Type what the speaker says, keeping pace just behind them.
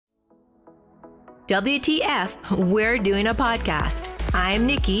WTF, we're doing a podcast. I'm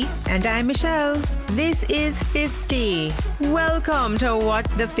Nikki. And I'm Michelle. This is 50. Welcome to What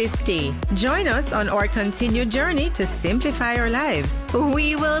the 50. Join us on our continued journey to simplify our lives.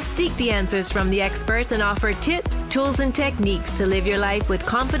 We will seek the answers from the experts and offer tips, tools, and techniques to live your life with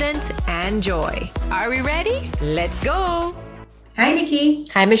confidence and joy. Are we ready? Let's go. Hi, Nikki.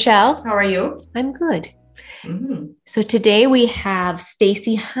 Hi, Michelle. How are you? I'm good. So today we have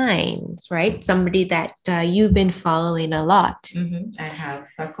Stacy Hines, right? Somebody that you've been following a lot. I have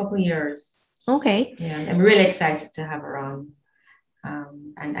a couple years. Okay. Yeah, I'm really excited to have her on.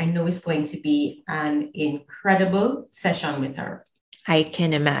 And I know it's going to be an incredible session with her. I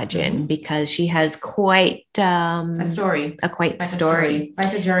can imagine because she has quite a story. Quite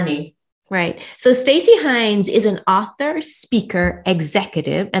a journey. Right. So Stacy Hines is an author, speaker,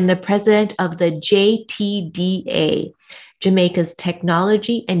 executive, and the president of the JTDA, Jamaica's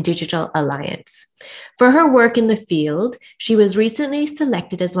Technology and Digital Alliance. For her work in the field, she was recently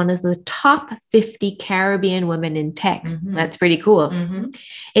selected as one of the top 50 Caribbean women in tech. That's pretty cool.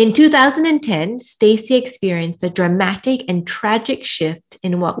 In 2010, Stacy experienced a dramatic and tragic shift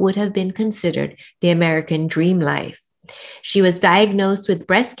in what would have been considered the American dream life. She was diagnosed with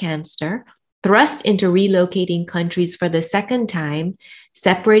breast cancer, thrust into relocating countries for the second time,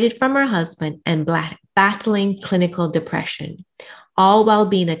 separated from her husband, and battling clinical depression, all while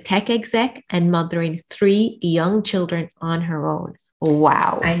being a tech exec and mothering 3 young children on her own.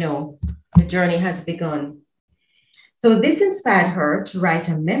 Wow. I know. The journey has begun. So this inspired her to write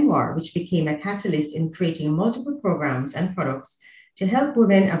a memoir, which became a catalyst in creating multiple programs and products to help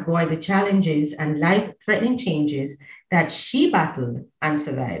women avoid the challenges and life-threatening changes that she battled and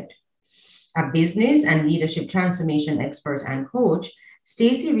survived. A business and leadership transformation expert and coach,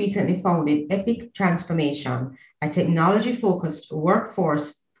 Stacy recently founded Epic Transformation, a technology-focused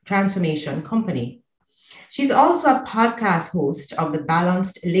workforce transformation company. She's also a podcast host of the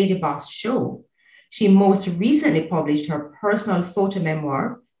Balanced Lady Boss show. She most recently published her personal photo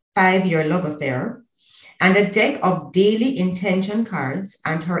memoir, 5-Year Love Affair, and a deck of daily intention cards,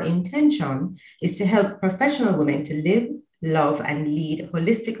 and her intention is to help professional women to live, love, and lead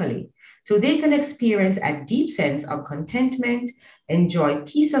holistically so they can experience a deep sense of contentment, enjoy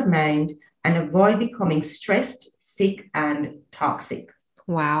peace of mind, and avoid becoming stressed, sick, and toxic.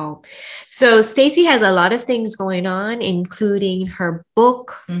 Wow. So Stacy has a lot of things going on, including her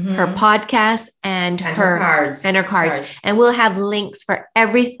book, her podcast, and her cards. And we'll have links for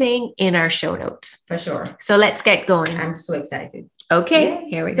everything in our show notes. For sure. So let's get going. I'm so excited. Okay,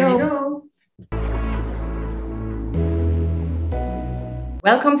 here we go.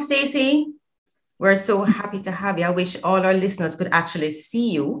 Welcome, Stacy. We're so happy to have you. I wish all our listeners could actually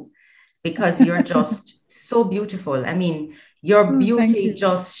see you because you're just so beautiful. I mean, your beauty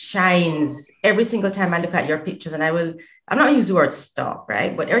just shines every single time I look at your pictures, and I'm not going to use the word stalk,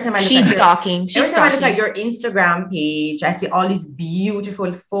 right? But every time I look I look at your Instagram page, I see all these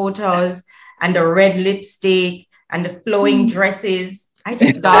beautiful photos and the red lipstick and the flowing dresses.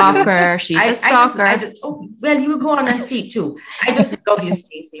 Stalker. She's a stalker. Well, you'll go on and see too. I just love you,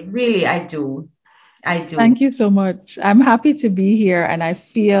 Stacy. Really, I do. Thank you so much. I'm happy to be here, and I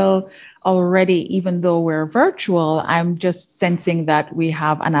feel already, even though we're virtual, I'm just sensing that we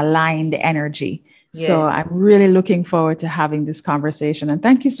have an aligned energy. Yes. So I'm really looking forward to having this conversation. And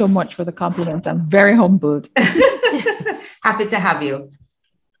thank you so much for the compliment. I'm very humbled. Happy to have you.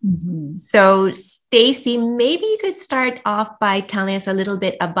 So Stacy, maybe you could start off by telling us a little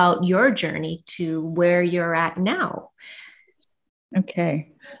bit about your journey to where you're at now. Okay.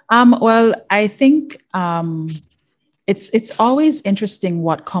 Well, I think it's always interesting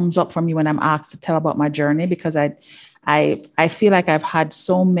what comes up for me when I'm asked to tell about my journey, because I feel like I've had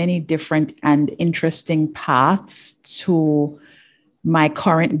so many different and interesting paths to my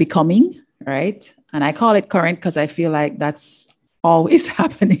current becoming, right? And I call it current because I feel like that's always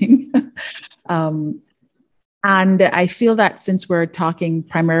happening. And I feel that since we're talking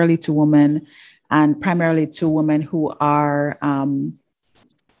primarily to women, and primarily to women who are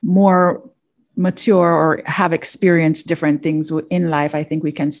more mature or have experienced different things in life, I think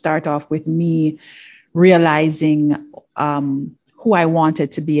we can start off with me realizing who I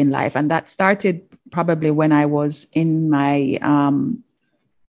wanted to be in life. And that started probably when I was in my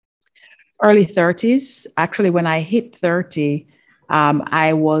early 30s. Actually, when I hit 30,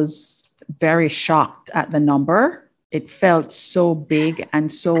 I was very shocked at the number. It felt so big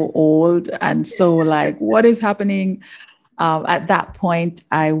and so old and so like, what is happening? At that point,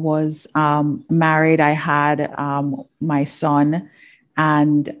 I was married. I had my son,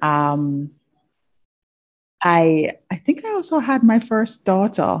 and I think I also had my first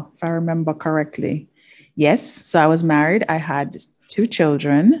daughter, if I remember correctly. Yes. So I was married. I had 2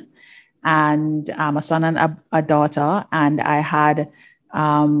 children and a son and a daughter. And I had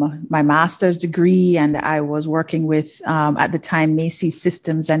my master's degree, and I was working with, at the time, Macy's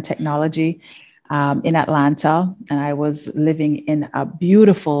Systems and Technology in Atlanta. And I was living in a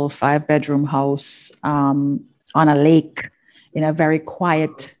beautiful 5-bedroom house on a lake in a very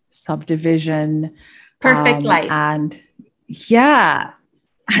quiet subdivision. Perfect life. And yeah,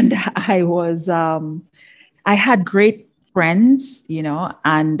 and I had great friends,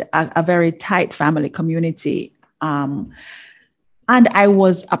 and a very tight family community. And I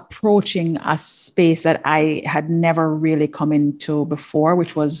was approaching a space that I had never really come into before,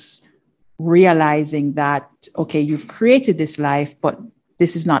 which was realizing that, okay, you've created this life, but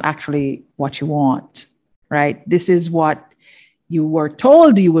this is not actually what you want, right? This is what you were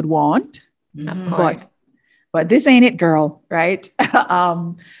told you would want, of course. But this ain't it, girl, right?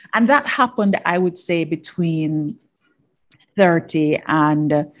 And that happened, I would say, between 30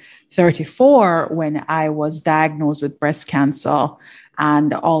 and 34 when I was diagnosed with breast cancer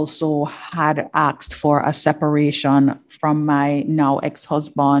and also had asked for a separation from my now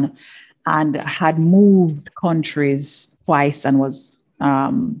ex-husband and had moved countries twice and was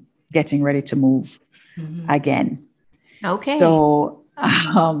getting ready to move again. Okay. So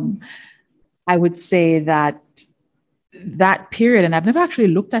I would say that period, and I've never actually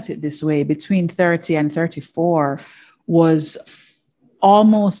looked at it this way, between 30 and 34 was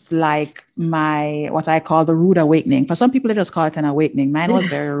almost like what I call the rude awakening. For some people, they just call it an awakening. Mine was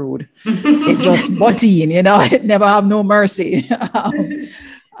very rude. It just butting, it never have no mercy. It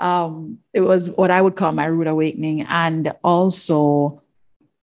was what I would call my rude awakening. And also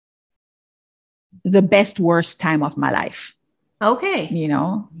the best, worst time of my life. Okay.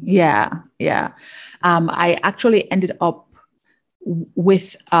 Yeah. I actually ended up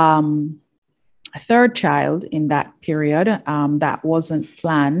with a third child in that period that wasn't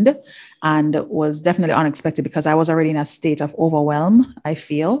planned and was definitely unexpected because I was already in a state of overwhelm, I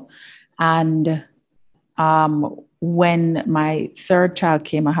feel. And when my third child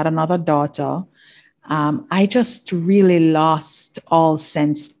came, I had another daughter. I just really lost all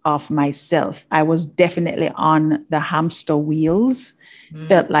sense of myself. I was definitely on the hamster wheels,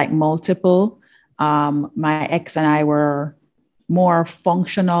 felt like multiple. My ex and I were more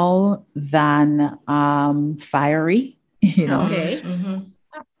functional than fiery, Okay.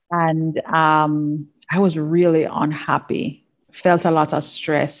 And I was really unhappy, felt a lot of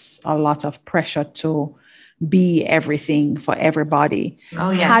stress, a lot of pressure to be everything for everybody. Oh,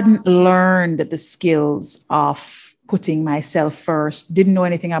 yes. Hadn't learned the skills of putting myself first, didn't know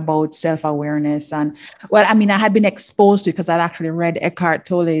anything about self-awareness. And I had been exposed to it because I'd actually read Eckhart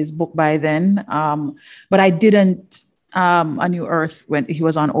Tolle's book by then. But I didn't, A New Earth, when he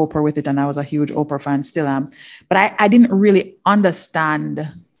was on Oprah with it, and I was a huge Oprah fan, still am. But I didn't really understand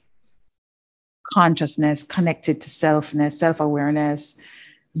consciousness connected to selfness, self-awareness,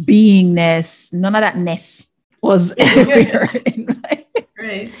 beingness. None of that ness was everywhere in my,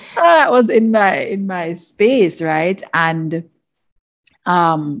 Right. that was in my space, right? And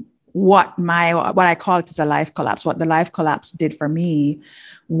what I call it is a life collapse. What the life collapse did for me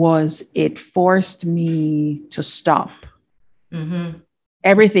was it forced me to stop.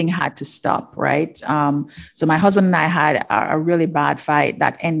 Everything had to stop, right? So my husband and I had a really bad fight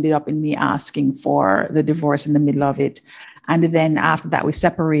that ended up in me asking for the divorce in the middle of it. And then after that, we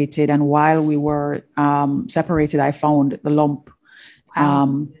separated. And while we were separated, I found the lump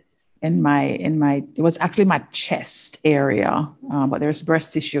in my, it was actually my chest area, but there's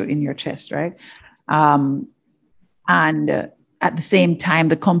breast tissue in your chest, right? And at the same time,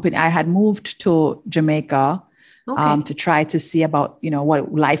 the company, I had moved to Jamaica to try to see about,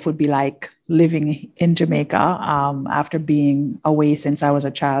 what life would be like living in Jamaica after being away since I was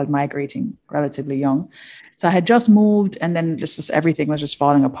a child, migrating relatively young. So I had just moved, and then just everything was just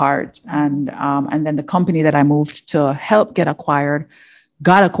falling apart. And then the company that I moved to help get acquired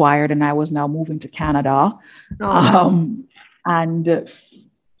got acquired, and I was now moving to Canada. And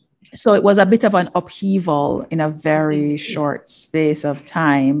so it was a bit of an upheaval in a very short space of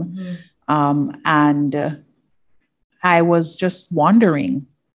time. And I was just wondering,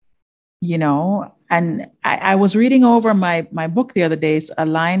 and I was reading over my book the other day. It's a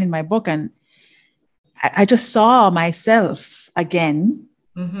line in my book, and I just saw myself again,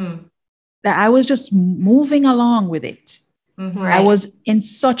 that I was just moving along with it. Right. I was in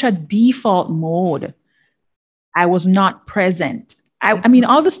such a default mode. I was not present. I mean,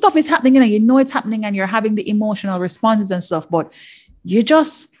 all the stuff is happening, it's happening, and you're having the emotional responses and stuff, but you're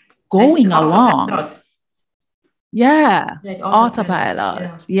just going along. Yeah. Like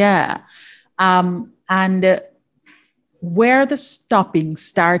Autopilot. Yeah. And where the stopping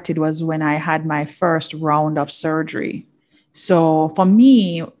started was when I had my first round of surgery. So for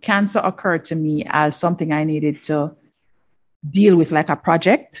me, cancer occurred to me as something I needed to deal with, like a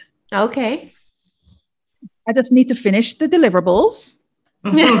project. Okay. I just need to finish the deliverables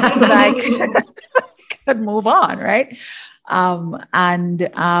so that I could move on, right? And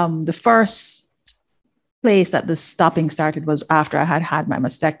the first place that the stopping started was after I had my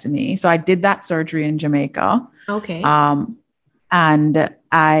mastectomy. So I did that surgery in Jamaica. Okay. And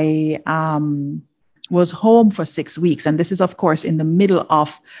I was home for 6 weeks. And this is, of course, in the middle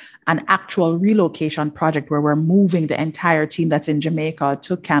of an actual relocation project where we're moving the entire team that's in Jamaica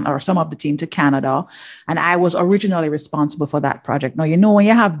to Canada, or some of the team to Canada. And I was originally responsible for that project. Now, when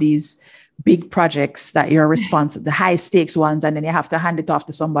you have these big projects that you're responsible, the high stakes ones, and then you have to hand it off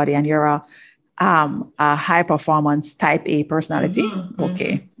to somebody, and you're a high performance type A personality. Mm-hmm,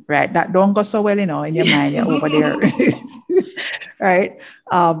 okay. Right. That don't go so well, in your mind, you're over there. Right.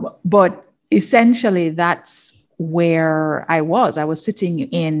 But essentially that's where I was sitting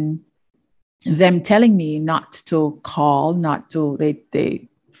in them telling me not to call, they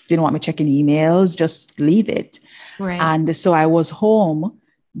didn't want me checking emails, just leave it. Right. And so I was home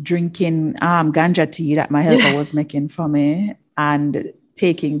drinking ganja tea that my helper was making for me and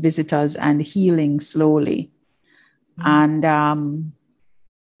taking visitors and healing slowly. Mm-hmm. And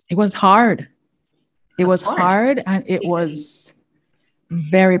it was hard. It was hard, and it was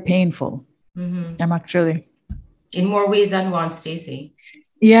very painful. Mm-hmm. I'm actually in more ways than one, Stacey.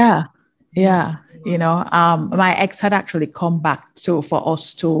 Yeah. My ex had actually come back for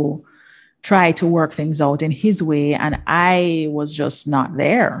us to try to work things out in his way, and I was just not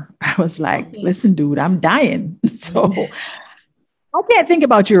there. I was like, listen, dude, I'm dying. So I can't think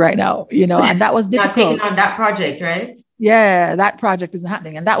about you right now, and that was difficult. Not taking on that project, right? Yeah, that project isn't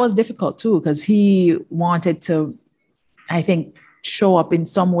happening. And that was difficult too, because he wanted to, I think, show up in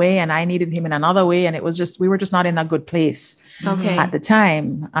some way, and I needed him in another way. And we were just not in a good place at the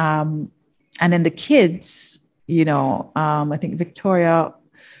time. And then the kids, I think Victoria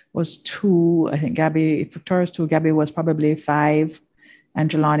was 2. I think if Victoria's 2, Gabby was probably 5,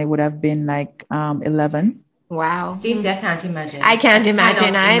 and Jelani would have been like 11. Wow. Stacey, I can't imagine. I can't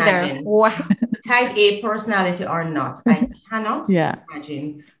imagine either. Wow. Type A personality or not, I cannot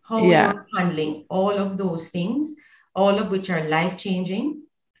imagine how you're handling all of those things, all of which are life-changing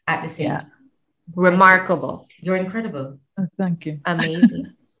at the same time. Remarkable. You're incredible. Oh, thank you.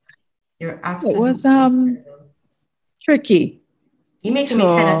 Amazing. You're absolutely It was tricky. You make me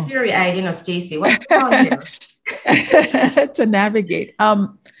kind of teary-eyed, Stacey. What's going on here? To navigate.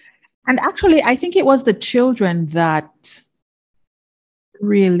 And actually, I think it was the children that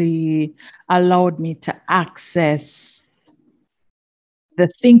really allowed me to access the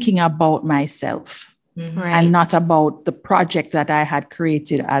thinking about myself and not about the project that I had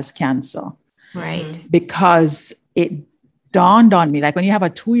created as cancer. Right. Because it dawned on me, like when you have a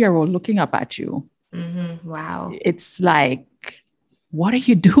 2-year-old looking up at you, wow, it's like, what are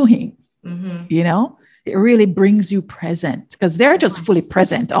you doing? It really brings you present, because they're just fully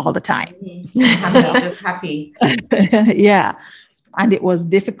present all the time. Just happy. Yeah. And it was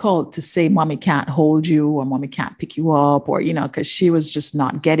difficult to say, mommy can't hold you, or mommy can't pick you up, or, because she was just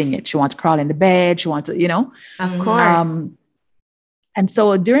not getting it. She wants to crawl in the bed. She wants to, Of course. And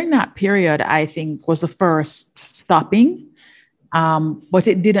so during that period, I think was the first stopping. But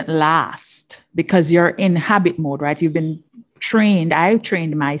it didn't last, because you're in habit mode, right? You've been trained. I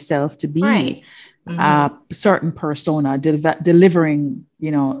trained myself to be certain persona, delivering,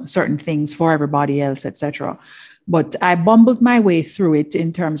 certain things for everybody else, etc. But I bumbled my way through it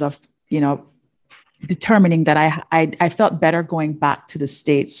in terms of, determining that I felt better going back to the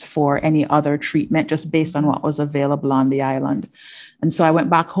States for any other treatment, just based on what was available on the island. And so I went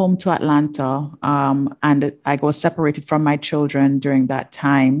back home to Atlanta, and I was separated from my children during that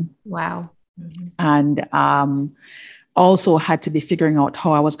time. Wow. And also had to be figuring out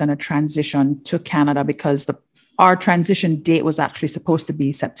how I was going to transition to Canada, because our transition date was actually supposed to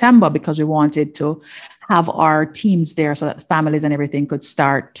be September, because we wanted to have our teams there so that the families and everything could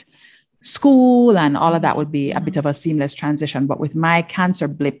start school, and all of that would be a bit of a seamless transition. But with my cancer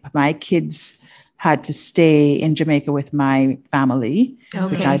blip, my kids had to stay in Jamaica with my family,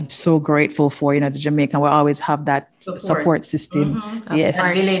 which I'm so grateful for. The Jamaican will always have that support system. Yes.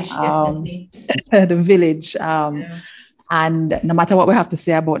 The village. And no matter what we have to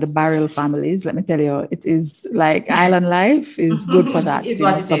say about the Barrel families, let me tell you, it is like island life is good for that. It's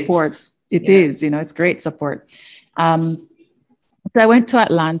what it support. is. It is, it's great support. So I went to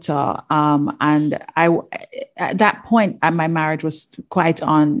Atlanta, and at that point, my marriage was quite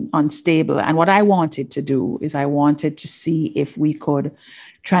unstable. And what I wanted to do is I wanted to see if we could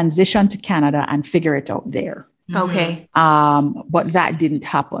transition to Canada and figure it out there. Okay. But that didn't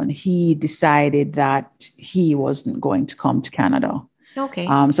happen. He decided that he wasn't going to come to Canada. Okay.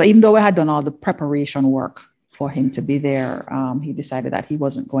 So even though I had done all the preparation work for him to be there, he decided that he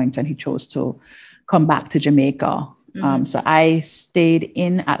wasn't going to, and he chose to come back to Jamaica. So I stayed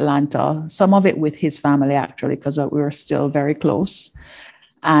in Atlanta, some of it with his family, actually, because we were still very close.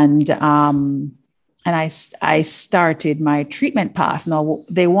 And I started my treatment path. Now,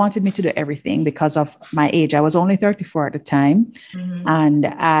 they wanted me to do everything because of my age. I was only 34 at the time. And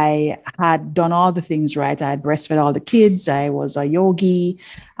I had done all the things right. I had breastfed all the kids. I was a yogi.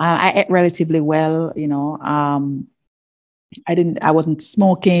 I ate relatively well, you know. I wasn't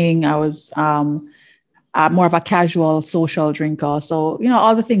smoking. I was more of a casual social drinker. So, you know,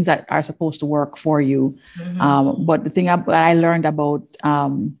 all the things that are supposed to work for you. But the thing that I learned about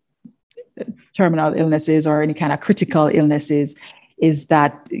terminal illnesses or any kind of critical illnesses is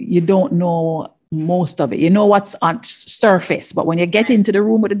that you don't know most of it. You know what's on surface, but when you get into the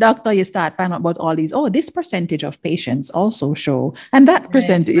room with the doctor, you start finding out about all these, this percentage of patients also show, and that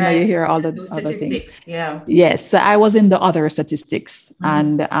percentage, you know, you hear all the other things. Yeah. Yes. So I was in the other statistics,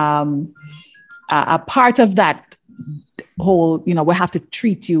 and a part of that whole, you know, we have to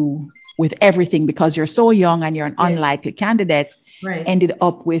treat you with everything because you're so young and you're an unlikely candidate. Right. Ended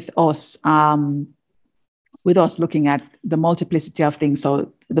up with us looking at the multiplicity of things.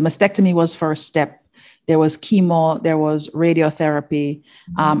 So the mastectomy was first step. There was chemo, there was radiotherapy,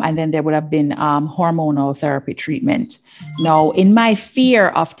 and then there would have been hormonal therapy treatment. Now, in my fear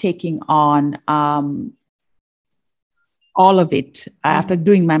of taking on all of it, after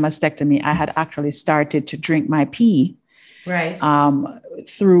doing my mastectomy, I had actually started to drink my pee. Right.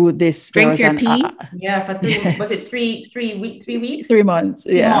 Through this. Drink your pee? For 3, was it 3 weeks? 3 weeks? 3 months.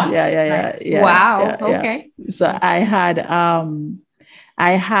 Yeah. Right. Yeah. Wow. Yeah. Okay. So I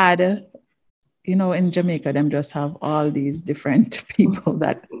had, you know, in Jamaica, them just have all these different people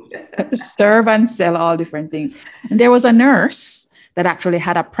that serve and sell all different things. And there was a nurse that actually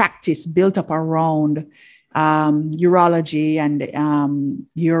had a practice built up around urology and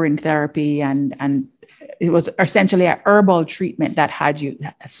urine therapy, and it was essentially a herbal treatment that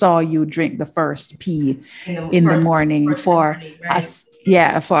saw you drink the first pee in the morning for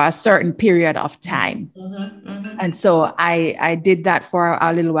a certain period of time. And so I did that for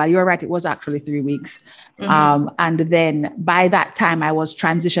a little while. You're right. It was actually 3 weeks. And then by that time I was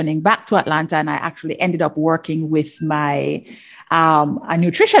transitioning back to Atlanta, and I actually ended up working with a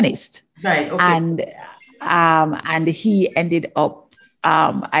nutritionist. Right. Okay. And he ended up,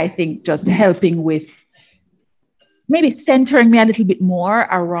 I think, just helping with maybe centering me a little bit more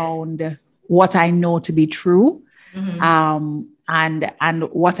around what I know to be true, and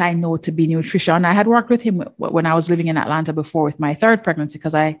what I know to be nutrition. I had worked with him when I was living in Atlanta before with my third pregnancy,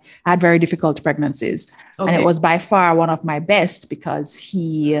 because I had very difficult pregnancies. And it was by far one of my best because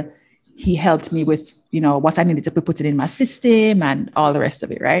he helped me with, you know, what I needed to be putting in my system and all the rest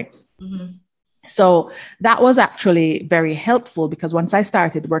of it, right? So that was actually very helpful, because once I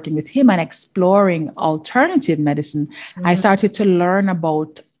started working with him and exploring alternative medicine, I started to learn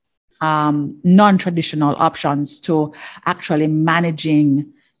about non-traditional options to actually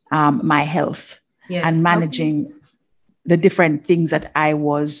managing my health and managing the different things that I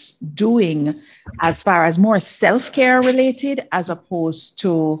was doing as far as more self-care related, as opposed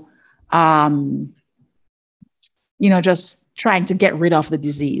to, just trying to get rid of the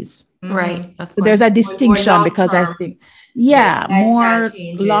disease. Right. So there's a distinction, because I think, more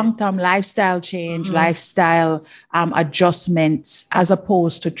changes. long-term lifestyle change, lifestyle adjustments, as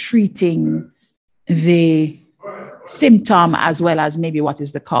opposed to treating the symptom as well as maybe what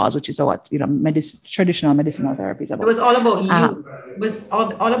is the cause, which is what, traditional medicinal therapy is about. It was all about you. It was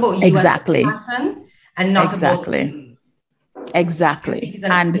all about you exactly. as a person, and not about you. Exactly.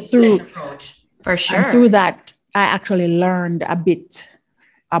 And through approach. For sure. And through that, I actually learned a bit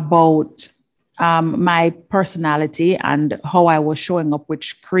about my personality and how I was showing up,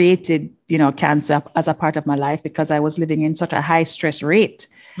 which created, cancer as a part of my life, because I was living in such a high stress rate.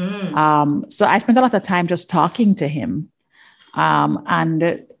 So I spent a lot of time just talking to him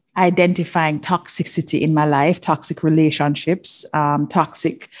and identifying toxicity in my life, toxic relationships,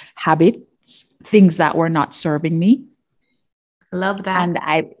 toxic habits, things that were not serving me. Love that. And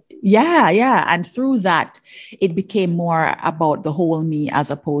Yeah. And through that, it became more about the whole me as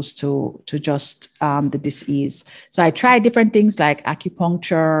opposed to just the disease. So I tried different things like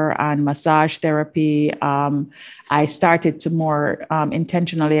acupuncture and massage therapy. I started to more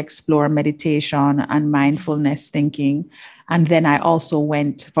intentionally explore meditation and mindfulness thinking. And then I also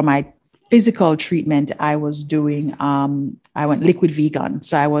went for my physical treatment. I was doing, I went liquid vegan.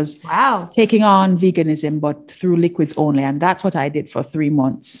 So I was taking on veganism, but through liquids only. And that's what I did for 3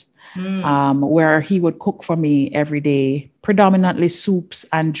 months, where he would cook for me every day, predominantly soups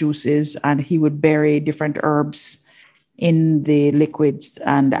and juices. And he would bury different herbs in the liquids.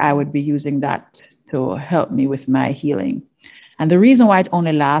 And I would be using that to help me with my healing. And the reason why it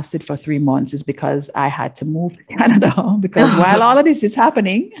only lasted for 3 months is because I had to move to Canada, because while all of this is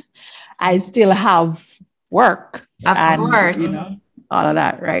happening, I still have work. Of course. You know, all of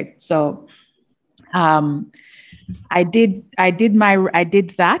that. Right. So, I did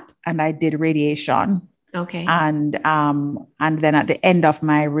that, and I did radiation. Okay. And then at the end of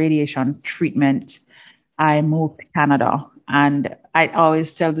my radiation treatment, I moved to Canada. And I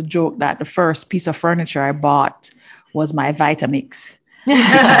always tell the joke that the first piece of furniture I bought was my Vitamix.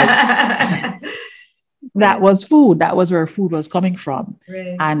 That was food. That was where food was coming from.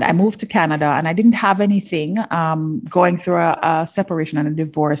 Right. And I moved to Canada, and I didn't have anything. Going through a separation and a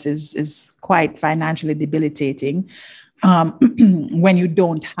divorce is quite financially debilitating when you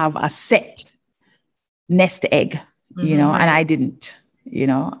don't have a set nest egg, you know, and I didn't, you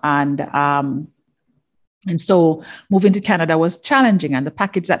know, and so moving to Canada was challenging, and the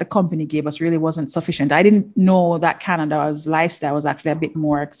package that the company gave us really wasn't sufficient. I didn't know that Canada's lifestyle was actually a bit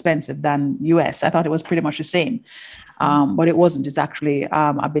more expensive than US. I thought it was pretty much the same, but it wasn't. It's actually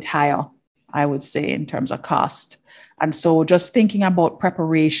a bit higher, I would say, in terms of cost. And so just thinking about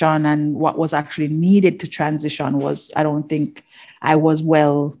preparation and what was actually needed to transition I don't think I was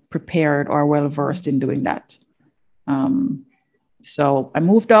well prepared or well versed in doing that. So I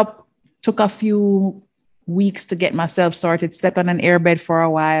moved up, took a few weeks to get myself sorted, slept on an airbed for a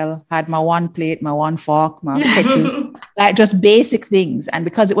while, had my one plate, my one fork, my kettle, like just basic things. And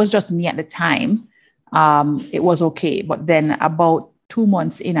because it was just me at the time, it was okay. But then about 2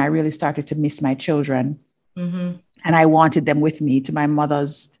 months in, I really started to miss my children. And I wanted them with me, to my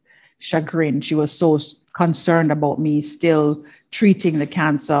mother's chagrin. She was so concerned about me still treating the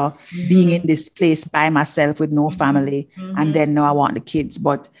cancer, being in this place by myself with no family. And then now I want the kids.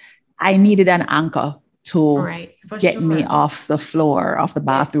 But I needed an anchor to get me off the floor of the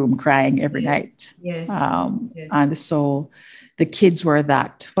bathroom crying every night. And so the kids were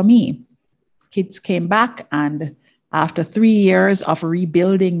that for me. Kids came back, and after 3 years of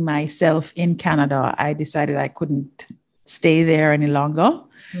rebuilding myself in Canada, I decided I couldn't stay there any longer.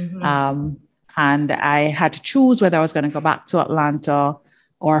 And I had to choose whether I was going to go back to Atlanta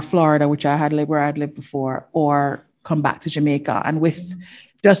or Florida, which where I'd lived before, or come back to Jamaica. And with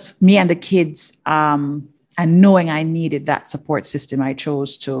just me and the kids, and knowing I needed that support system, I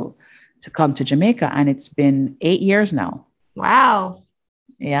chose to come to Jamaica. And it's been 8 years now. Wow.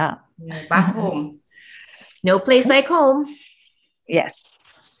 Yeah, back home. No place like home. Yes.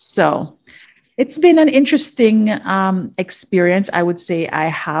 So it's been an interesting experience. I would say I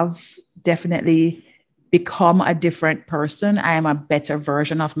have definitely become a different person. I am a better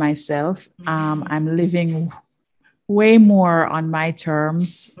version of myself. I'm living way more on my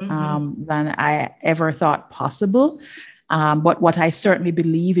terms than I ever thought possible. But what I certainly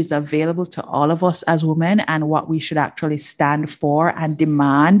believe is available to all of us as women, and what we should actually stand for and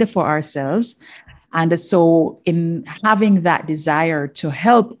demand for ourselves. And so in having that desire to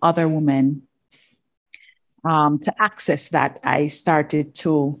help other women to access that, I started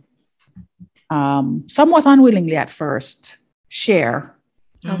to somewhat unwillingly at first share,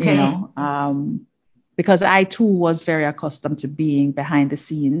 you know, because I too was very accustomed to being behind the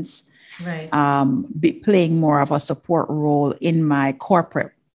scenes, playing more of a support role in my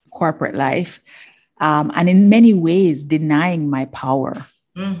corporate life, and in many ways denying my power.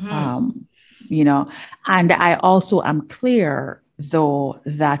 You know, and I also am clear, though,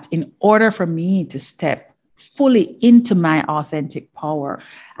 that in order for me to step fully into my authentic power,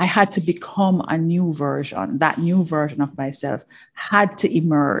 I had to become a new version. That new version of myself had to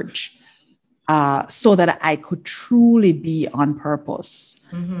emerge so that I could truly be on purpose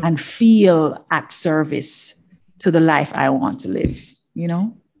and feel at service to the life I want to live, you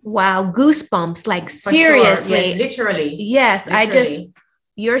know? Wow. Goosebumps, like seriously. Sure. Yes, literally. Yes. Literally.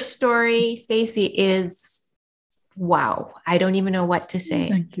 Your story, Stacey, is wow. I don't even know what to say.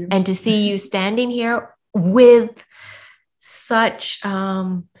 Thank you. And to see you standing here with such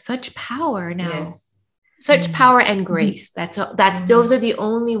power now. Such power and grace. That's those are the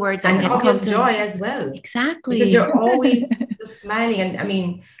only words and that can obvious come to joy as well. Exactly. Because you're always just smiling. And I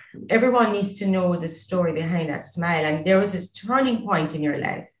mean, everyone needs to know the story behind that smile. And there was this turning point in your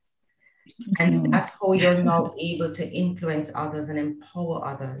life. And that's how you're now able to influence others and empower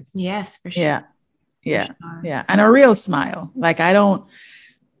others. Yes, for sure. Yeah. And a real smile. Like I don't,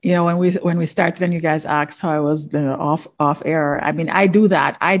 when we started and you guys asked how I was off air. I mean, I do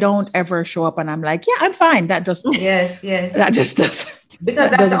that. I don't ever show up and I'm like, yeah, I'm fine. That just yes. That just doesn't. Because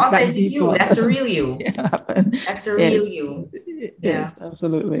that's the authentic you. That's the real you. That's the real you. Yes,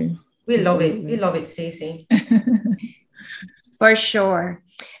 absolutely. We love it. We love it, Stacey. For sure.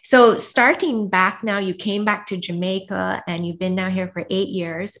 So starting back now, you came back to Jamaica and you've been now here for 8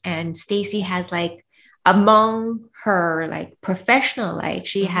 years. And Stacey has among her professional life,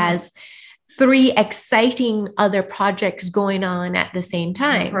 she has 3 exciting other projects going on at the same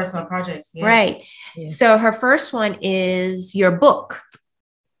time. Personal projects. Yes. Right. Yes. So her first one is your book.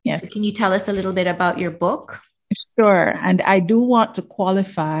 Yes. So can you tell us a little bit about your book? Sure. And I do want to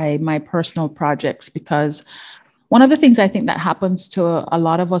qualify my personal projects because one of the things I think that happens to a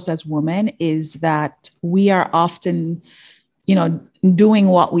lot of us as women is that we are often, doing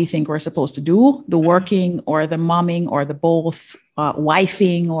what we think we're supposed to do, the working or the momming or the both,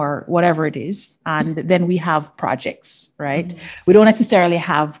 wifing or whatever it is. And then we have projects, right? Mm-hmm. We don't necessarily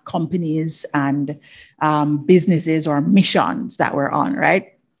have companies and businesses or missions that we're on,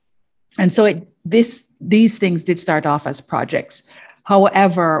 right? And so these things did start off as projects.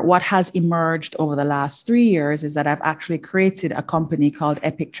 However, what has emerged over the last 3 years is that I've actually created a company called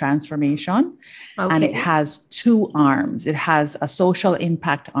Epic Transformation. Okay. And it has 2 arms. It has a social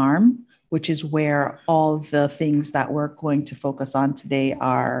impact arm, which is where all the things that we're going to focus on today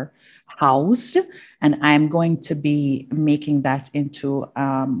are housed. And I'm going to be making that into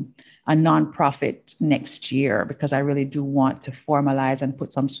a nonprofit next year because I really do want to formalize and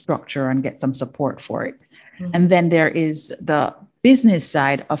put some structure and get some support for it. Mm-hmm. And then there is the business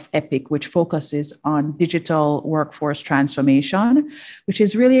side of Epic, which focuses on digital workforce transformation, which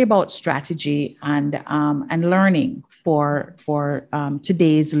is really about strategy and learning for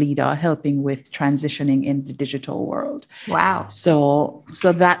today's leader, helping with transitioning in the digital world. Wow! So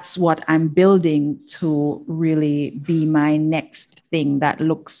that's what I'm building to really be my next thing that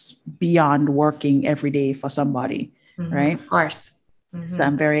looks beyond working every day for somebody, mm-hmm. right? Of course. Mm-hmm. So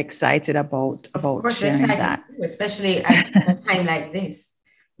I'm very excited about sharing that. Too, especially at a time like this.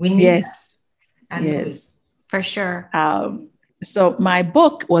 We need that. Yes, for sure. So my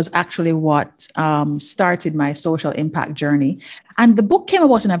book was actually what started my social impact journey. And the book came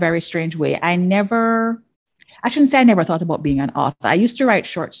about in a very strange way. I shouldn't say I never thought about being an author. I used to write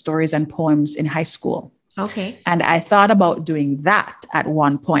short stories and poems in high school. Okay. And I thought about doing that at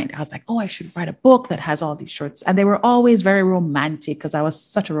one point. I was like, I should write a book that has all these shorts. And they were always very romantic because I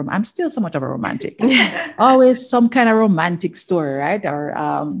was I'm still so much of a romantic. Always some kind of romantic story, right?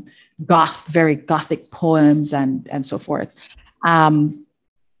 Or very gothic poems and so forth. And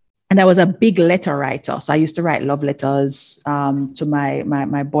I was a big letter writer. So I used to write love letters to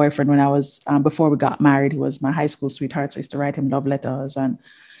my boyfriend when I was, before we got married, he was my high school sweetheart. So I used to write him love letters and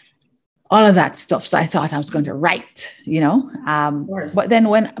all of that stuff. So I thought I was going to write, but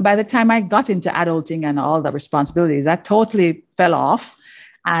then by the time I got into adulting and all the responsibilities, that totally fell off.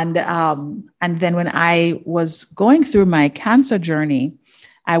 And then when I was going through my cancer journey,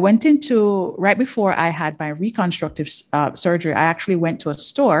 I went right before I had my reconstructive surgery, I actually went to a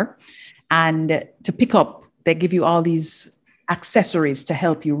store and to pick up, they give you all these accessories to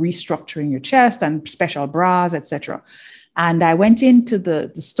help you restructuring your chest and special bras, etc. And I went into the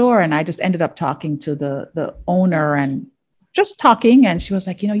store and I just ended up talking to the owner and just talking. And she was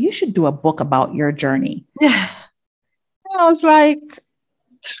like, you should do a book about your journey. And I was like,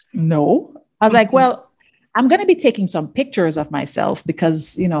 no. I was like, well, I'm going to be taking some pictures of myself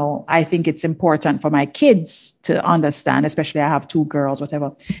because, I think it's important for my kids to understand, especially I have 2 girls,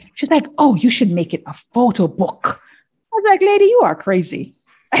 whatever. She's like, oh, you should make it a photo book. I was like, lady, you are crazy.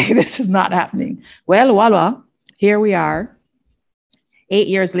 This is not happening. Well, voila. Here we are. 8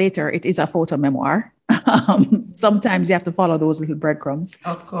 years later, it is a photo memoir. Sometimes you have to follow those little breadcrumbs.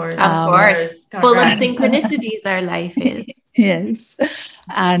 Of course. Full of synchronicities our life is. Yes.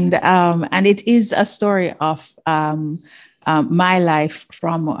 And it is a story of my life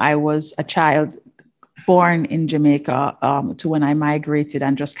from I was a child born in Jamaica to when I migrated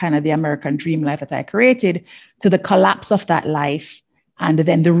and just kind of the American dream life that I created to the collapse of that life and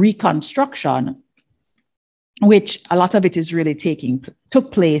then the reconstruction, which a lot of it is really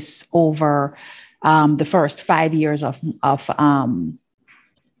took place over the first 5 years of I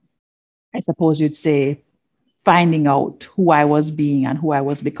suppose you'd say finding out who I was being and who I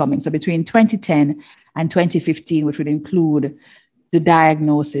was becoming. So between 2010 and 2015, which would include the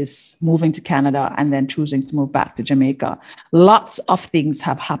diagnosis, moving to Canada, and then choosing to move back to Jamaica. Lots of things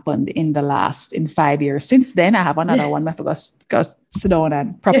have happened in 5 years. Since then, I have another one. I forgot to sit down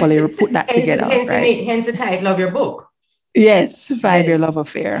and properly put that together. Hence the title of your book. Yes, 5-year love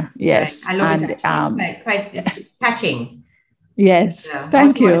affair. Yes. Right. I love it. Quite catching. Yes. Yeah.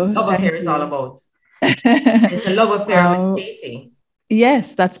 Thank you. Love affair is all about. It's a love affair with Stacey.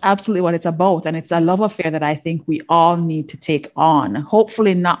 Yes, that's absolutely what it's about. And it's a love affair that I think we all need to take on,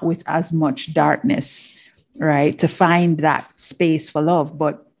 hopefully not with as much darkness, right? To find that space for love.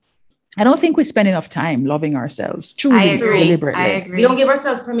 But I don't think we spend enough time loving ourselves, choosing deliberately. I agree. We don't give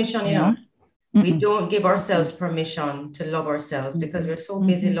ourselves permission, you know. Mm-hmm. We don't give ourselves permission to love ourselves because we're so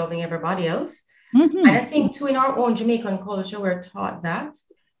busy loving everybody else. Mm-hmm. And I think too, in our own Jamaican culture, we're taught that.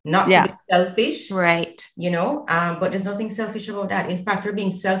 Not to be selfish, right? You know, but there's nothing selfish about that. In fact, we're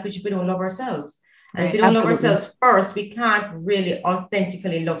being selfish if we don't love ourselves. And if we don't love ourselves first, we can't really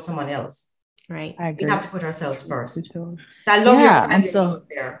authentically love someone else. Right. We have to put ourselves first. So I love your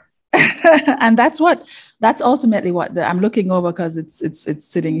there. And that's ultimately what I'm looking over, because it's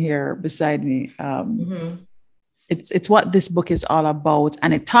sitting here beside me. It's what this book is all about,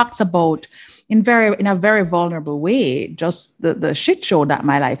 and it talks about in a very vulnerable way just the shit show that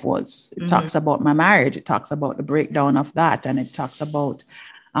my life was. It talks about my marriage. It talks about the breakdown of that, and it talks about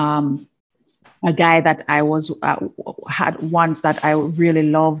a guy that I had once that I really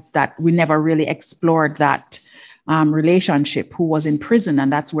loved, that we never really explored that relationship, who was in prison,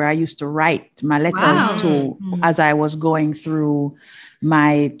 and that's where I used to write my letters to as I was going through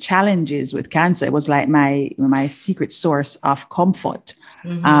my challenges with cancer. It was like my secret source of comfort.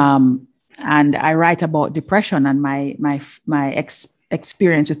 And I write about depression and my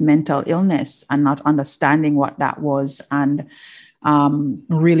experience with mental illness and not understanding what that was, and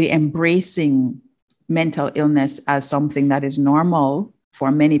really embracing mental illness as something that is normal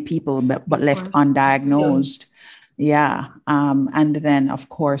for many people, but left undiagnosed. And then, of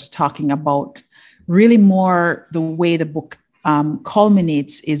course, talking about really more the way the book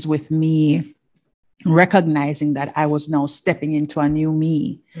culminates is with me recognizing that I was now stepping into a new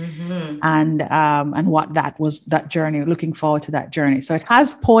me, and what that was, that journey, looking forward to that journey. So it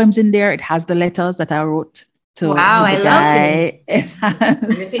has poems in there. It has the letters that I wrote to the guy. And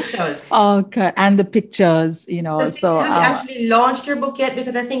the pictures. Okay. And the pictures, you know. So have you actually launched your book yet?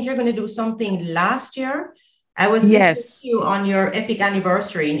 Because I think you're going to do something last year. I was listening to you on your epic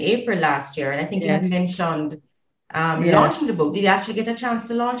anniversary in April last year, and I think you had mentioned launching the book. Did you actually get a chance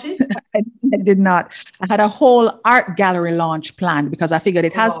to launch it? I did not. I had a whole art gallery launch planned because I figured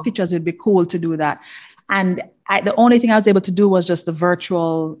it has pictures. It'd be cool to do that. And the only thing I was able to do was just the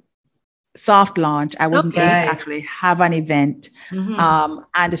virtual soft launch. I wasn't able to actually have an event.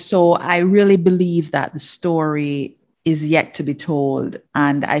 And so I really believe that the story is yet to be told.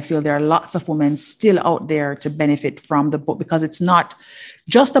 And I feel there are lots of women still out there to benefit from the book, because it's not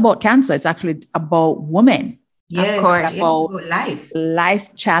just about cancer. It's actually about women. Yes, of course. About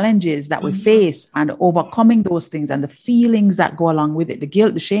life challenges that we face, and overcoming those things and the feelings that go along with it, the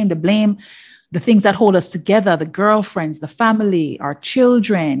guilt, the shame, the blame, the things that hold us together, the girlfriends, the family, our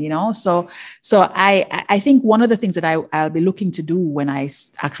children, you know. So I think one of the things that I'll be looking to do when I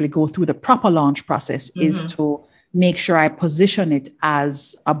actually go through the proper launch process is to make sure I position it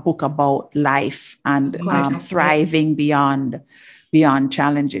as a book about life and thriving beyond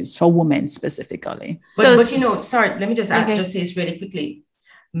challenges for women specifically. But you know, sorry, let me just just say this really quickly.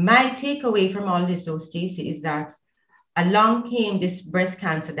 My takeaway from all this, though, Stacey, is that along came this breast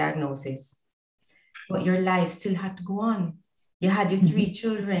cancer diagnosis, but your life still had to go on. You had your 3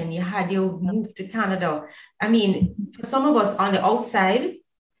 children, you moved to Canada. I mean, for some of us on the outside,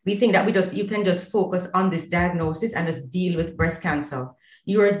 we think that you can just focus on this diagnosis and just deal with breast cancer.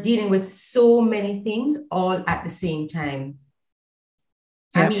 You are dealing with so many things all at the same time.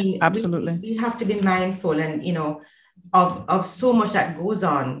 Yep, I mean, absolutely. We have to be mindful, and you know, of so much that goes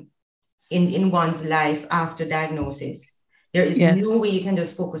on in one's life after diagnosis. There is no way you can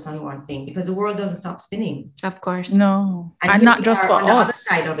just focus on one thing, because the world doesn't stop spinning. Of course. No. And not just for on the us. other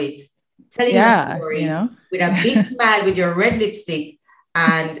side of it, telling your story with a big smile, with your red lipstick,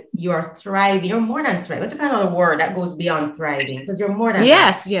 and you're thriving. You're more than thriving. What kind of word that goes beyond thriving? Because you're more than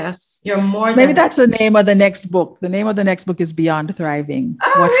yes. You're more than maybe that's the name of the next book. The name of the next book is Beyond Thriving.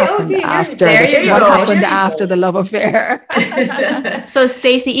 What happened after the love affair? So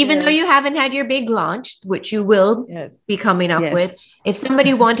Stacey, even though you haven't had your big launch, which you will be coming up with, if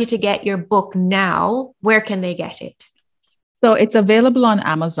somebody wanted to get your book now, where can they get it? So it's available on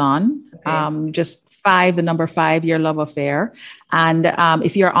Amazon. Just the number 5 Your Love Affair. And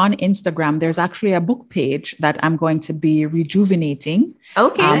if you're on Instagram, there's actually a book page that I'm going to be rejuvenating.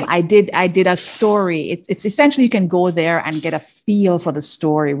 Okay. I did a story. It's essentially, you can go there and get a feel for the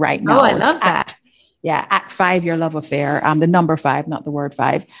story right now. Oh, I love that. At 5 Your Love Affair, the number 5, not the word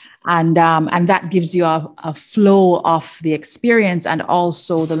 5. And that gives you a flow of the experience and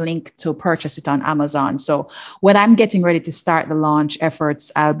also the link to purchase it on Amazon. So when I'm getting ready to start the launch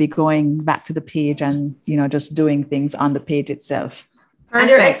efforts, I'll be going back to the page and, just doing things on the page itself. And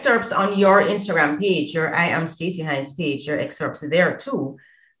there are excerpts on your Instagram page, your I Am Stacey Hines page, your excerpts are there too,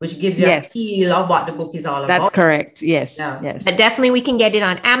 which gives you a feel of what the book is all about. That's correct. Yes. Yeah. Yes. But definitely we can get it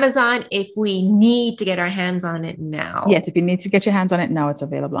on Amazon if we need to get our hands on it now. Yes. If you need to get your hands on it now, it's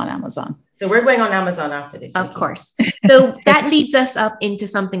available on Amazon. So we're going on Amazon after this. Of course. So that leads us up into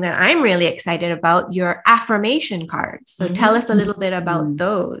something that I'm really excited about, your affirmation cards. So tell us a little bit about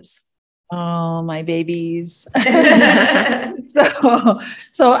those. Oh, my babies.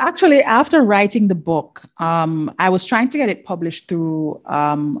 So actually, after writing the book, I was trying to get it published through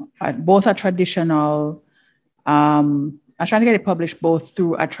both a traditional, I was trying to get it published both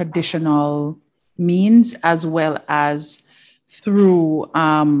through a traditional means as well as through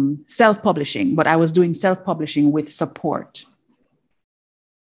self-publishing, but I was doing self-publishing with support.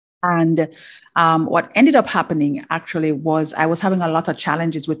 And what ended up happening actually was I was having a lot of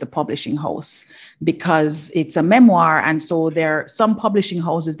challenges with the publishing house because it's a memoir. And so there are some publishing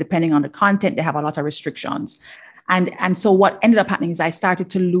houses, depending on the content, they have a lot of restrictions. And so what ended up happening is I started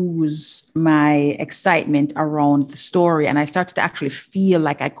to lose my excitement around the story. And I started to actually feel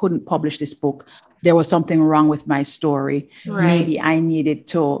like I couldn't publish this book. There was something wrong with my story. Right. Maybe I needed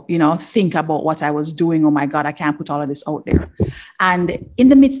to, think about what I was doing. Oh my God, I can't put all of this out there. And in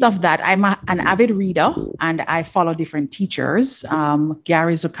the midst of that, I'm an avid reader and I follow different teachers,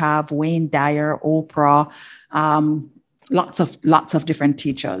 Gary Zukav, Wayne Dyer, Oprah, lots of different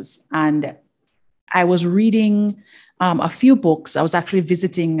teachers. And I was reading a few books. I was actually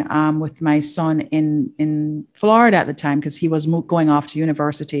visiting with my son in Florida at the time because he was going off to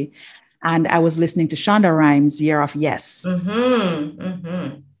university. And I was listening to Shonda Rhimes' Year of Yes. And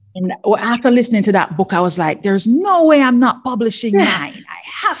after listening to that book, I was like, there's no way I'm not publishing mine. I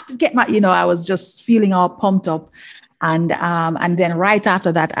have to get my, I was just feeling all pumped up. And then right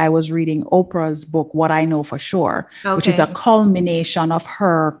after that, I was reading Oprah's book, What I Know for Sure, which is a culmination of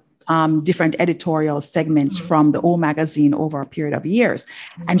her different editorial segments from the O magazine over a period of years.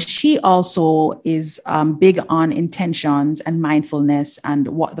 And she also is big on intentions and mindfulness and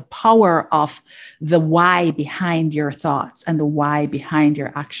what the power of the why behind your thoughts and the why behind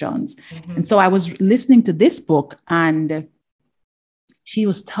your actions. And so I was listening to this book and she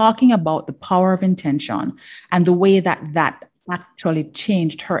was talking about the power of intention and the way that actually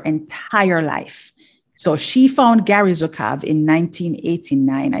changed her entire life. So she found Gary Zukav in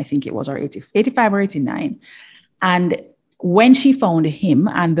 1989, I think it was, or 85 or 89. And when she found him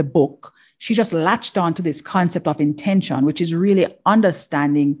and the book, she just latched on to this concept of intention, which is really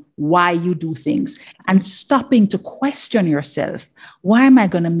understanding why you do things and stopping to question yourself. Why am I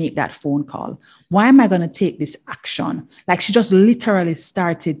going to make that phone call? Why am I going to take this action? Like she just literally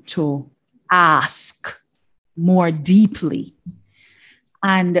started to ask more deeply.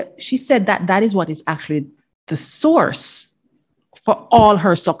 And she said that is what is actually the source for all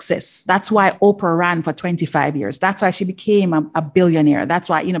her success. That's why Oprah ran for 25 years. That's why she became a billionaire. That's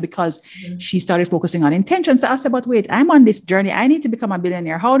why, because she started focusing on intention. So I said, but wait, I'm on this journey. I need to become a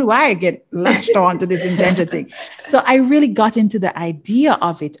billionaire. How do I get latched on to this intention thing? So I really got into the idea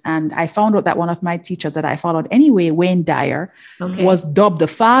of it. And I found out that one of my teachers that I followed anyway, Wayne Dyer, was dubbed the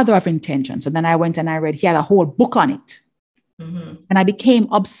father of intention. So then I went and I read, he had a whole book on it. And I became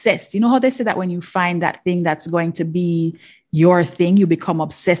obsessed. You know how they say that when you find that thing that's going to be your thing, you become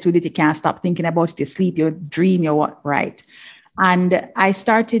obsessed with it. You can't stop thinking about it. You sleep, you dream, you what, right? And I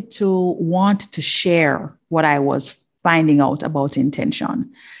started to want to share what I was finding out about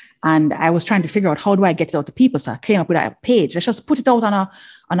intention. And I was trying to figure out, how do I get it out to people? So I came up with a page. Let's just put it out on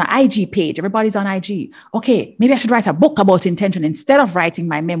an IG page. Everybody's on IG. Okay, maybe I should write a book about intention instead of writing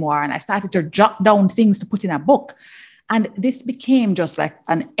my memoir. And I started to jot down things to put in a book. And this became just like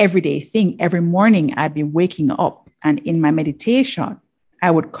an everyday thing. Every morning I'd be waking up and in my meditation, I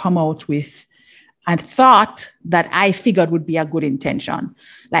would come out with a thought that I figured would be a good intention.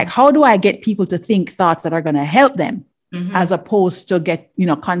 Like, how do I get people to think thoughts that are going to help them as opposed to get,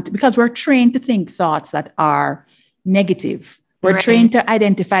 because we're trained to think thoughts that are negative. We're trained to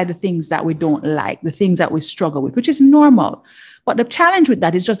identify the things that we don't like, the things that we struggle with, which is normal. But the challenge with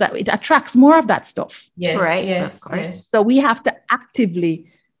that is just that it attracts more of that stuff. Yes, right. Yes, of course. Yes. So we have to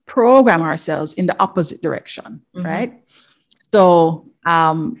actively program ourselves in the opposite direction, right? So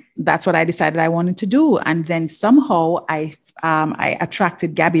that's what I decided I wanted to do. And then somehow I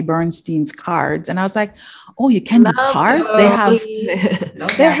attracted Gabby Bernstein's cards, and I was like, oh, you can do cards? They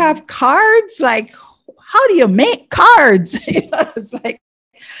have cards. Like, how do you make cards? It's like,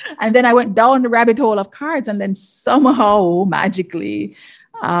 and then I went down the rabbit hole of cards, and then somehow magically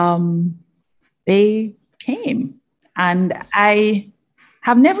they came, and I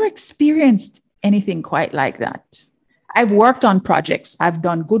have never experienced anything quite like that. I've worked on projects. I've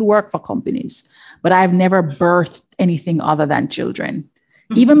done good work for companies, but I've never birthed anything other than children.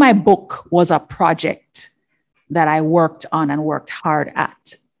 Even my book was a project that I worked on and worked hard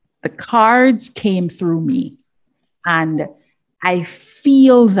at. The cards came through me, and I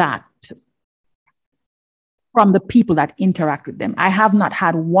feel that from the people that interact with them. I have not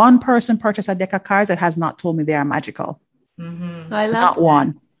had one person purchase a deck of cards that has not told me they are magical. I love not that.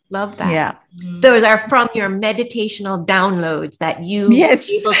 one. Love that. Yeah. Those are from your meditational downloads that you were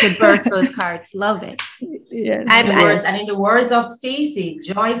able to birth those cards. Love it. Yes. And in the words of Stacy,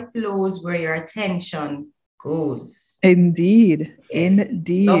 joy flows where your attention goes. Indeed. Yes.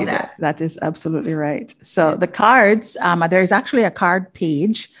 Indeed. Love that. That is absolutely right. So the cards, there is actually a card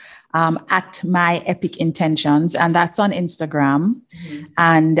page at My Epic Intentions, and that's on Instagram.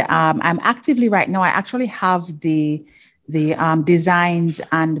 And I'm actively right now, I actually have the designs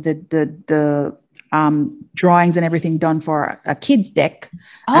and the drawings and everything done for a kids deck.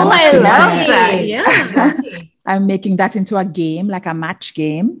 Oh, I love that. Yeah. I'm making that into a game, like a match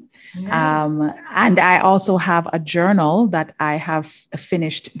game. And I also have a journal that I have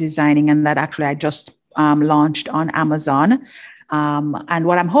finished designing, and that actually I just launched on Amazon. And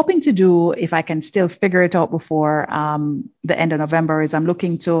what I'm hoping to do, if I can still figure it out before the end of November, is I'm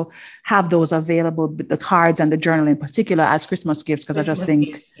looking to have those available, the cards and the journal in particular, as Christmas gifts, because I just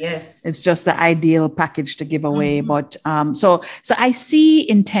think it's just the ideal package to give away. But so I see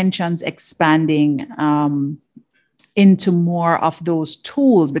intentions expanding into more of those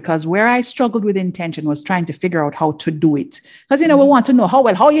tools, because where I struggled with intention was trying to figure out how to do it. Because, we want to know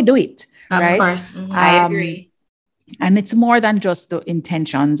how you do it. Right? Of course. I agree. And it's more than just the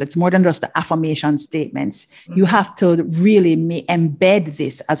intentions. It's more than just the affirmation statements. You have to really embed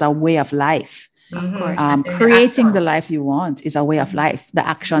this as a way of life. Of course. Creating the life you want is a way of life. The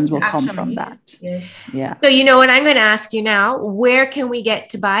actions will come from that. Yes. Yeah. So, what I'm going to ask you now, where can we get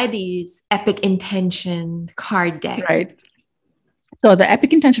to buy these Epic Intention card decks? Right. So the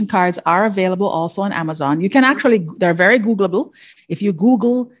Epic Intention cards are available also on Amazon. You can actually, they're very Googleable. If you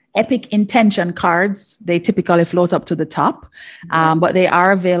Google Epic Intention cards, they typically float up to the top, but they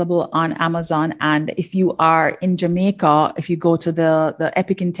are available on Amazon. And if you are in Jamaica, if you go to the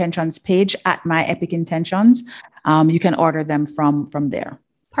Epic Intentions page at My Epic Intentions, you can order them from there.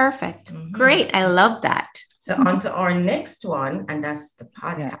 Perfect. Great. I love that. So on to our next one, and that's the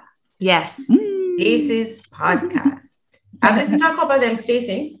podcast. Yes. Stacey's podcast. I've listened to a couple of them,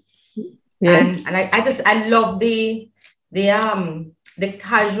 Stacey. Yes. And I love the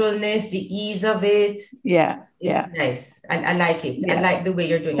casualness, the ease of it. It's nice. I like it. I like the way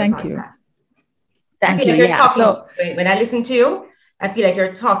you're doing Thank your you. podcast. Thank I feel you. like you're talking to me. When I listen to you, I feel like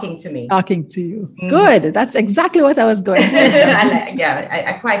you're talking to me. Talking to you. Good. That's exactly what I was going for.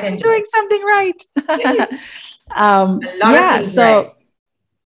 I quite enjoy doing something right.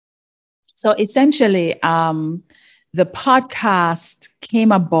 So essentially, the podcast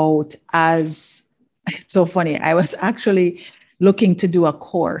came about as, it's so funny. I was actually looking to do a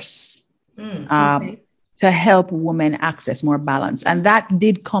course to help women access more balance. And that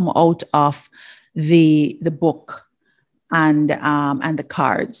did come out of the book and the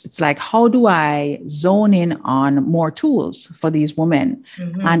cards. It's like, how do I zone in on more tools for these women?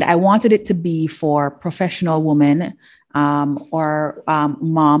 And I wanted it to be for professional women or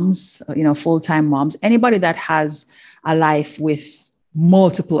moms, full-time moms, anybody that has a life with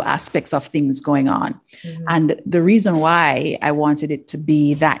multiple aspects of things going on. And the reason why I wanted it to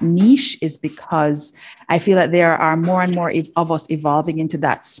be that niche is because I feel that there are more and more of us evolving into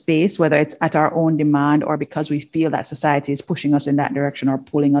that space, whether it's at our own demand or because we feel that society is pushing us in that direction or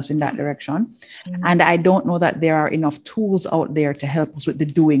pulling us in that direction. And I don't know that there are enough tools out there to help us with the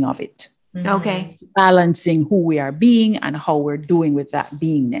doing of it. Okay. Balancing who we are being and how we're doing with that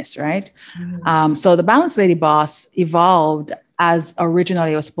beingness, right? So the Balanced Lady Boss evolved as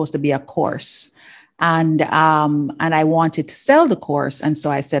originally it was supposed to be a course. And I wanted to sell the course. And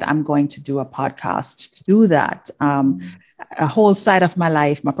so I said, I'm going to do a podcast to do that. A whole side of my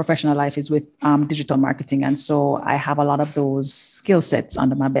life, my professional life, is with digital marketing. And so I have a lot of those skill sets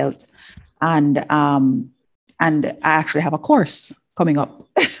under my belt. And I actually have a course coming up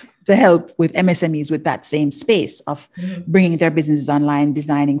to help with MSMEs with that same space of bringing their businesses online,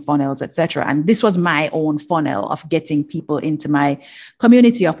 designing funnels, etc. And this was my own funnel of getting people into my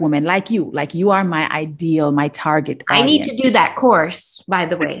community of women like you. Like you are my ideal, my target audience. I need to do that course, by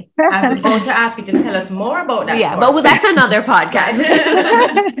the way. I was about to ask you to tell us more about that. Yeah, course. but that's another podcast.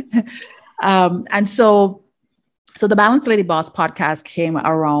 And so the Balanced Lady Boss podcast came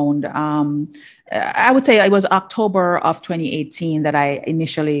around. I would say it was October of 2018 that I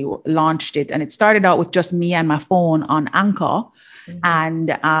initially launched it. And it started out with just me and my phone on Anchor. And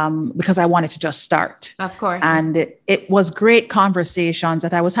because I wanted to just start. Of course. And it was great conversations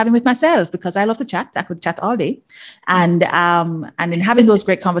that I was having with myself because I love to chat. I could chat all day. And in having those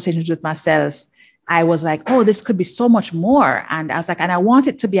great conversations with myself, I was like, oh, this could be so much more. And I was like, and I want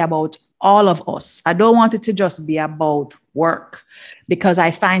it to be about all of us. I don't want it to just be about work because I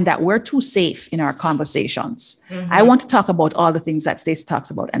find that we're too safe in our conversations. I want to talk about all the things that Stacey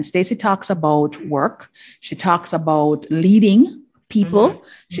talks about. And Stacey talks about work. She talks about leading people.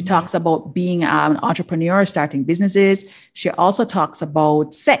 She talks about being an entrepreneur, starting businesses. She also talks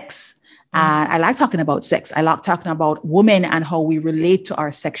about sex. I like talking about sex. I like talking about women and how we relate to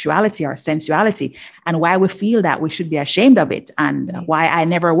our sexuality, our sensuality, and why we feel that we should be ashamed of it, and why I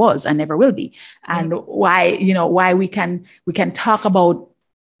never was and never will be, and why we can talk about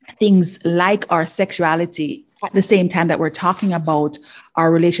things like our sexuality at the same time that we're talking about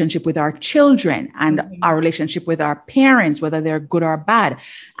our relationship with our children and our relationship with our parents, whether they're good or bad.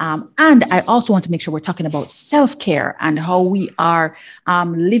 And I also want to make sure we're talking about self-care and how we are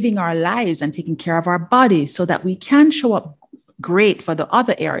living our lives and taking care of our bodies so that we can show up great for the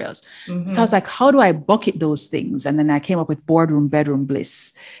other areas. So I was like, how do I bucket those things? And then I came up with Boardroom, Bedroom,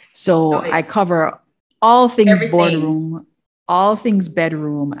 Bliss. So I cover all things boardroom, all things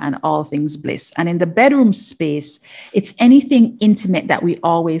bedroom, and all things bliss. And in the bedroom space, it's anything intimate that we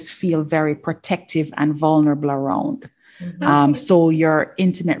always feel very protective and vulnerable around. So your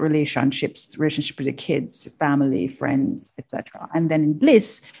intimate relationships, relationship with your kids, family, friends, etc. And then in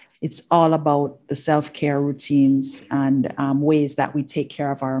bliss, it's all about the self-care routines and ways that we take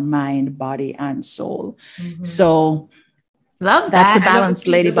care of our mind, body, and soul. So love that. That's the Balanced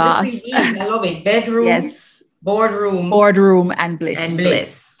Lady Boss. I love it. Bedroom. Yes. Boardroom and bliss. And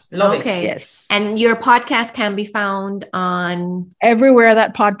bliss. Love it. Yes. And your podcast can be found on everywhere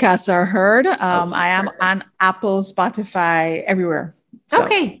that podcasts are heard. I am on Apple, Spotify, everywhere. So,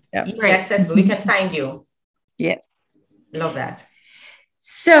 okay. Easy accessible. We can find you. Yes. Love that.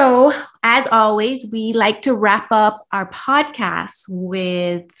 So, as always, we like to wrap up our podcast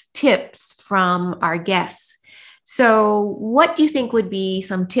with tips from our guests. So, what do you think would be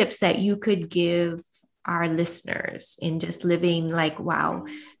some tips that you could give our listeners in just living like, wow,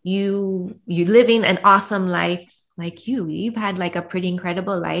 you living an awesome life like you've had like a pretty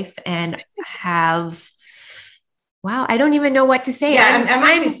incredible life and have, wow, I don't even know what to say. Yeah, I'm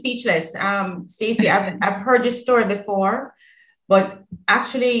actually speechless. Stacey, I've heard your story before, but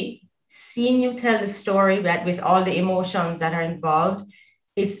actually seeing you tell the story that with all the emotions that are involved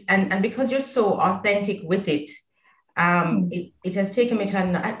is, and because you're so authentic with it, it has taken me to,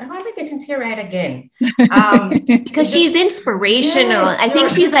 I want to get into teary-eyed again. Because she's inspirational. Yes, I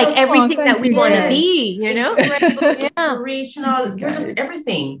think she's like everything that we want to be, you know? Inspirational. You're just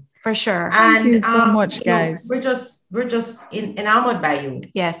everything. For sure. Thank you so much, guys. We're just enamored by you.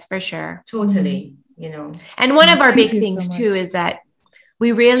 Yes, for sure. Totally, you know. And one of our big things too is that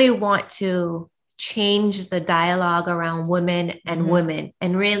we really want to change the dialogue around women and women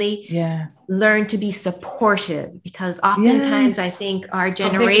and really learn to be supportive, because oftentimes I think our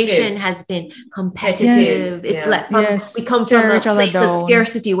generation has been competitive. It's like we come from a place of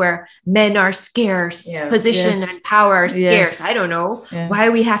scarcity where men are scarce, position and power are scarce. I don't know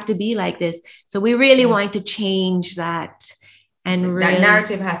why we have to be like this. So we really want to change that. And that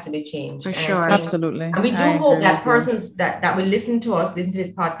narrative has to be changed. For sure. Absolutely. And we do hope that persons that will listen to us, listen to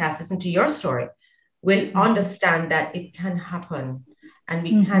this podcast, listen to your story, will understand that it can happen, and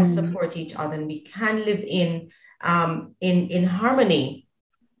we can support each other, and we can live in harmony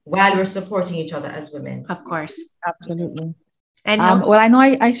while we're supporting each other as women. Of course. Absolutely. And well, I know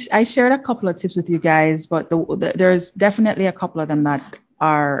I shared a couple of tips with you guys, but there's definitely a couple of them that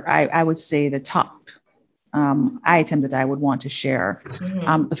are, I would say, the top item that I would want to share.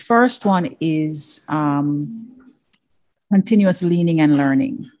 The first one is continuous leaning and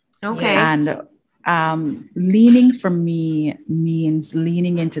learning. Okay. And leaning for me means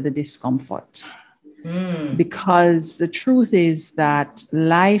leaning into the discomfort, because the truth is that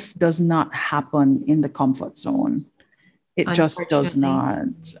life does not happen in the comfort zone. It just does not.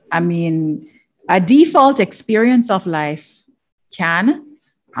 I mean, a default experience of life can.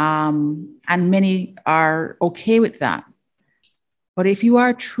 And many are okay with that. But if you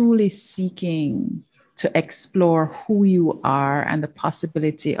are truly seeking to explore who you are and the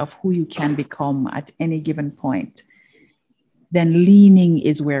possibility of who you can become at any given point, then leaning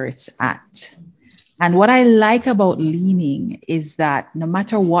is where it's at. And what I like about leaning is that no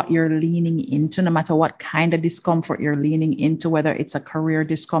matter what you're leaning into, no matter what kind of discomfort you're leaning into, whether it's a career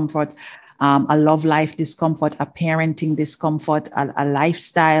discomfort, a love life discomfort, a parenting discomfort, a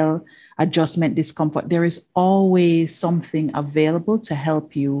lifestyle adjustment discomfort, there is always something available to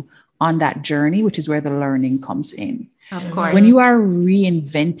help you on that journey, which is where the learning comes in. Of course. When you are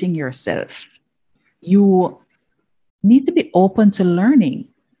reinventing yourself, you need to be open to learning.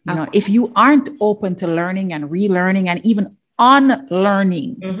 You know, if you aren't open to learning and relearning and even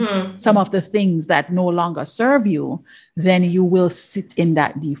unlearning some of the things that no longer serve you, then you will sit in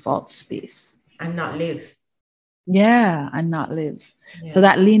that default space and not live. Yeah, and not live. Yeah. So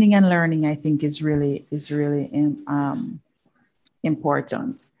that leaning and learning, I think, is really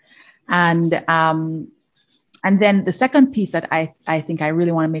important. And then the second piece that I think I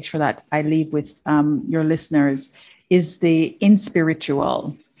really want to make sure that I leave with your listeners is the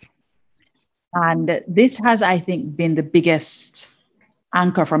inspirituals. And this has, I think, been the biggest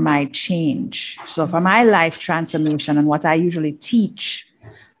anchor for my change. So for my life transformation and what I usually teach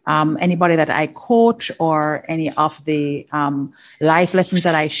anybody that I coach or any of the life lessons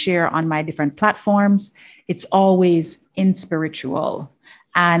that I share on my different platforms, it's always inspiritual.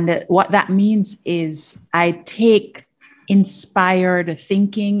 And what that means is I take inspired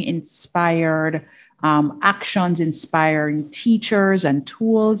thinking, inspired actions, inspiring teachers and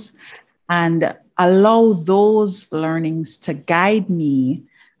tools, and allow those learnings to guide me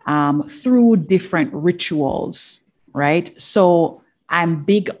through different rituals, right? So I'm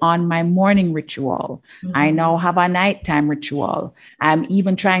big on my morning ritual. Mm-hmm. I now have a nighttime ritual. I'm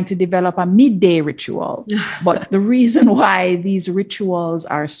even trying to develop a midday ritual. But the reason why these rituals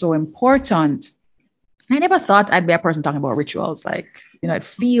are so important, I never thought I'd be a person talking about rituals. Like, you know, it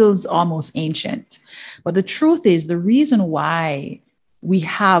feels almost ancient. But the truth is, the reason why we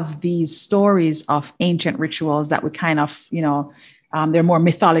have these stories of ancient rituals that we kind of, you know, they're more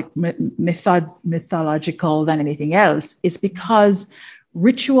mythological than anything else, is because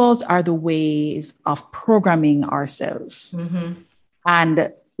rituals are the ways of programming ourselves. Mm-hmm.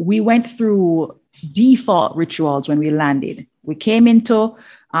 And we went through default rituals when we landed. We came into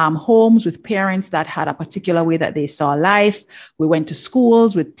homes with parents that had a particular way that they saw life. We went to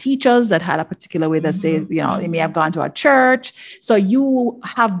schools with teachers that had a particular way that say, you know, they may have gone to a church. So you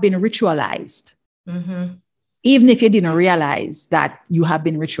have been ritualized, even if you didn't realize that you have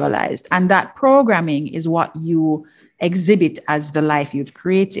been ritualized. And that programming is what you exhibit as the life you've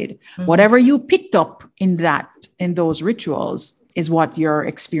created. Whatever you picked up in those rituals is what you're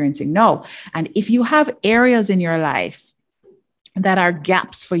experiencing now. And if you have areas in your life that are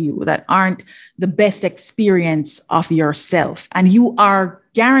gaps for you, that aren't the best experience of yourself, and you are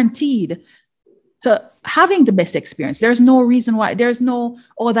guaranteed to having the best experience, there's no reason why, there's no,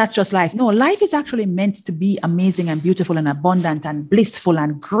 oh, that's just life. No, life is actually meant to be amazing and beautiful and abundant and blissful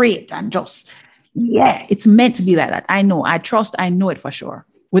and great and just, yeah, it's meant to be like that. I know, I trust, I know it for sure,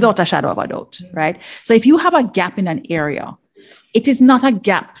 without a shadow of a doubt, right? So if you have a gap in an area, it is not a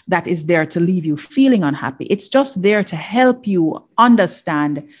gap that is there to leave you feeling unhappy. It's just there to help you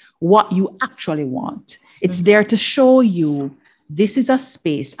understand what you actually want. It's there to show you, this is a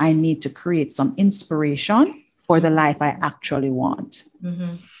space I need to create some inspiration for the life I actually want.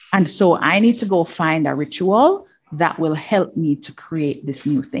 And so I need to go find a ritual that will help me to create this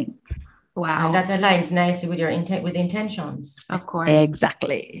new thing. Wow. And that aligns nicely with your intentions. Of course.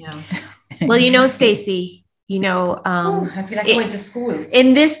 Exactly. Yeah. Well, you know, Stacey, you know, I feel like I went to school.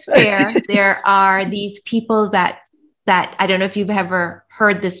 In this fair, there are these people that I don't know if you've ever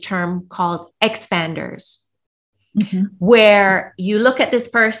heard this term called expanders, where you look at this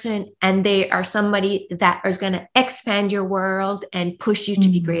person and they are somebody that is going to expand your world and push you to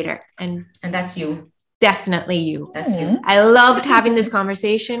be greater. And that's you. Definitely you. That's you. I loved having this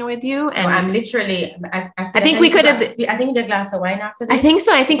conversation with you. And I'm literally, I think we could have, I think we need a glass of wine after this. I think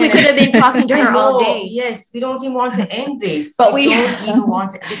so. I think we could have been talking to her all day. Yes. We don't even want to end this. But we don't even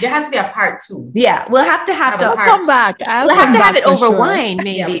want to. There has to be a part 2. Yeah. We'll have to I'll come back. We'll have to have it over wine,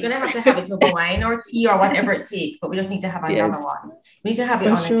 maybe. Yeah, we're going to have it over wine or tea or whatever it takes, but we just need to have another one. We need to have it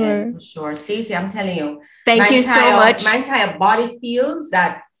on again, for sure. Stacey, I'm telling you. Thank you so much. My entire body feels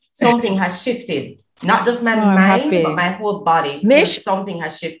that something has shifted. Not just my mind, but my whole body. Mish, something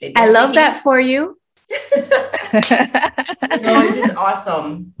has shifted. I love that for you. No, this is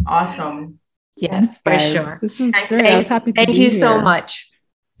awesome. Awesome. Yes, for guys. sure. This is great. I was happy to be here. Thank you so much.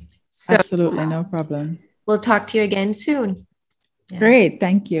 So, absolutely, no problem. We'll talk to you again soon. Yeah. Great.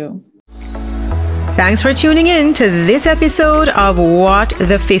 Thank you. Thanks for tuning in to this episode of What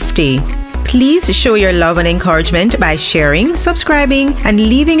the 50. Please show your love and encouragement by sharing, subscribing, and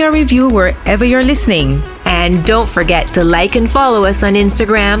leaving a review wherever you're listening. And don't forget to like and follow us on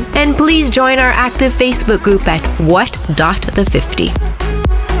Instagram. And please join our active Facebook group at What.the50.